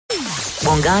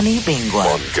Bongani Bingwa.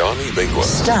 Bongani Bingwa.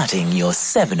 Starting your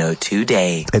 7:02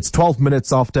 day. It's 12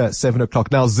 minutes after 7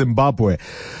 o'clock. Now, Zimbabwe.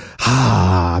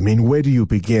 Where do you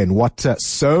begin? What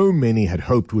so many had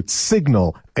hoped would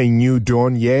signal a new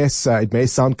dawn. Yes, it may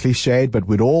sound cliched, but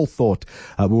we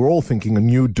were all thinking a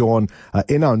new dawn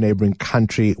in our neighboring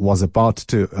country was about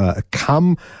to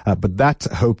come. But that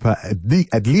hope,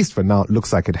 at least for now,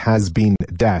 looks like it has been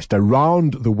dashed.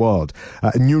 Around the world,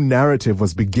 a new narrative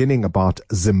was beginning about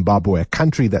Zimbabwe, a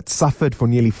country that suffered for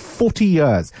nearly 40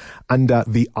 years under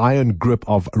the iron grip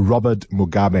of Robert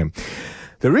Mugabe.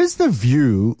 There is the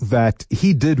view that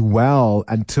he did well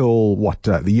until,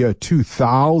 the year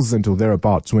 2000 or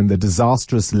thereabouts, when the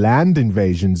disastrous land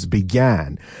invasions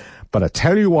began. But I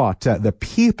tell you what, the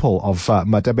people of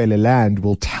Matabele land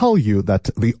will tell you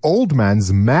that the old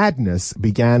man's madness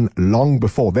began long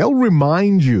before. They'll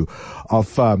remind you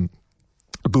of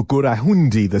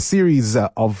Gukurahundi, the series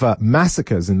of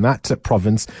massacres in that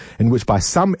province, in which by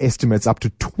some estimates up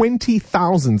to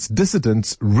 20,000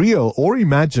 dissidents, real or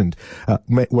imagined,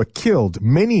 were killed,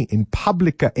 many in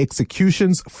public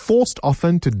executions, forced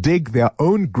often to dig their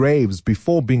own graves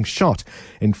before being shot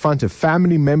in front of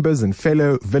family members and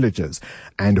fellow villagers.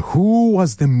 And who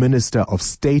was the Minister of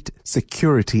State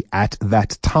Security at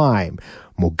that time?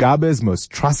 Mugabe's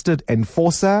most trusted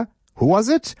enforcer? Who was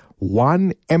it?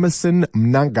 One Emerson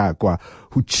Mnangagwa,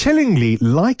 who chillingly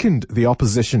likened the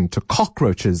opposition to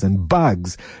cockroaches and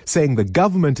bugs, saying the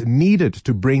government needed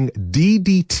to bring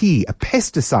DDT, a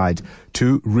pesticide,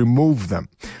 to remove them.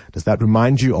 Does that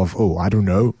remind you of,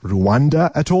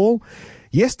 Rwanda at all?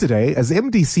 Yesterday, as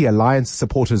MDC Alliance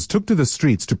supporters took to the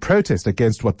streets to protest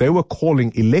against what they were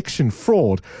calling election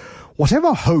fraud,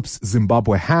 whatever hopes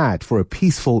Zimbabwe had for a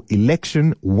peaceful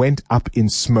election went up in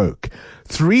smoke.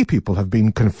 3 people have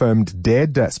been confirmed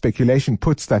dead. Speculation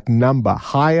puts that number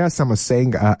higher. Some are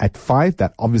saying at 5.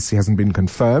 That obviously hasn't been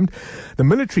confirmed. The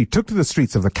military took to the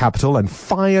streets of the capital and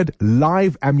fired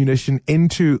live ammunition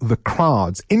into the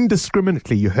crowds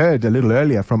indiscriminately. You heard a little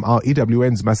earlier from our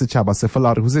EWN's Masichaba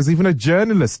Sefalari, who says even a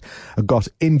journalist got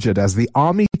injured as the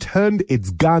army turned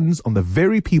its guns on the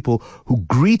very people who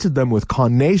greeted them with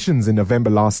carnations in November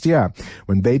last year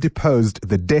when they deposed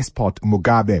the despot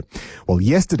Mugabe. Well,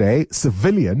 yesterday,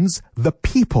 civilians, the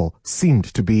people, seemed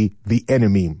to be the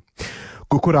enemy.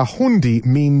 Gukurahundi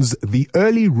means the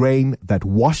early rain that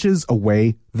washes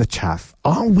away the chaff.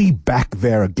 Are we back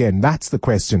there again? That's the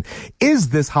question. Is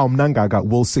this how Mnangagwa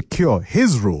will secure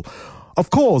his rule? Of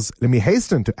course, let me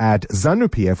hasten to add,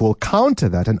 ZANU-PF will counter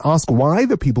that and ask why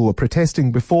the people were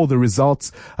protesting before the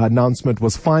results announcement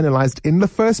was finalized in the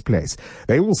first place.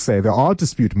 They will say there are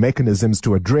dispute mechanisms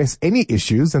to address any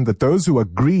issues and that those were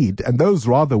agreed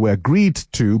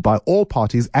to by all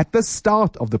parties at the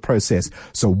start of the process.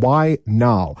 So why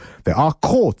now? There are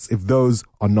courts if those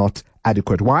are not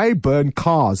adequate. Why burn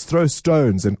cars, throw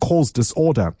stones, and cause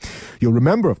disorder? You'll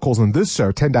remember, of course, on this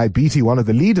show, Tendai Biti, one of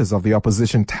the leaders of the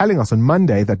opposition, telling us on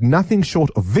Monday that nothing short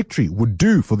of victory would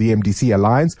do for the MDC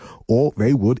alliance, or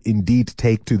they would indeed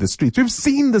take to the streets. We've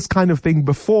seen this kind of thing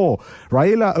before.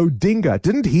 Raila Odinga,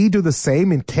 didn't he do the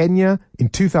same in Kenya in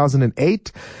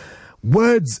 2008?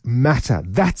 Words matter.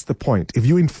 That's the point. If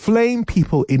you inflame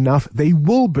people enough, they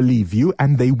will believe you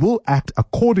and they will act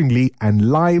accordingly and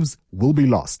lives will be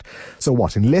lost. So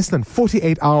what? In less than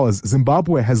 48 hours,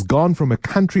 Zimbabwe has gone from a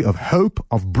country of hope,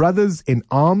 of brothers in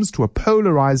arms, to a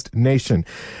polarized nation.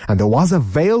 And there was a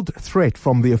veiled threat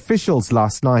from the officials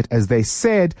last night as they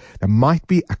said there might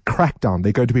be a crackdown.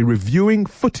 They're going to be reviewing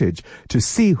footage to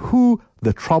see who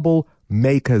the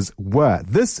troublemakers were.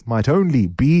 This might only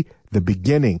be the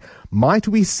beginning. Might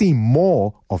we see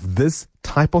more of this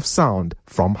type of sound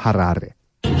from Harare?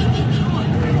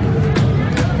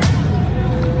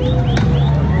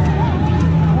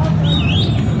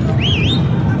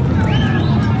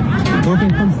 Okay,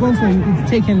 come closer. It's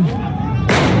taken.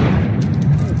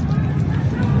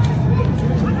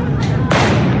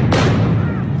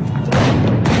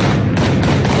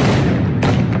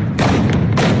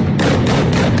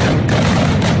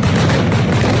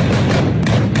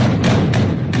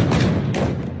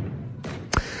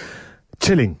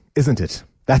 Chilling, isn't it?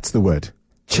 That's the word.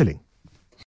 Chilling.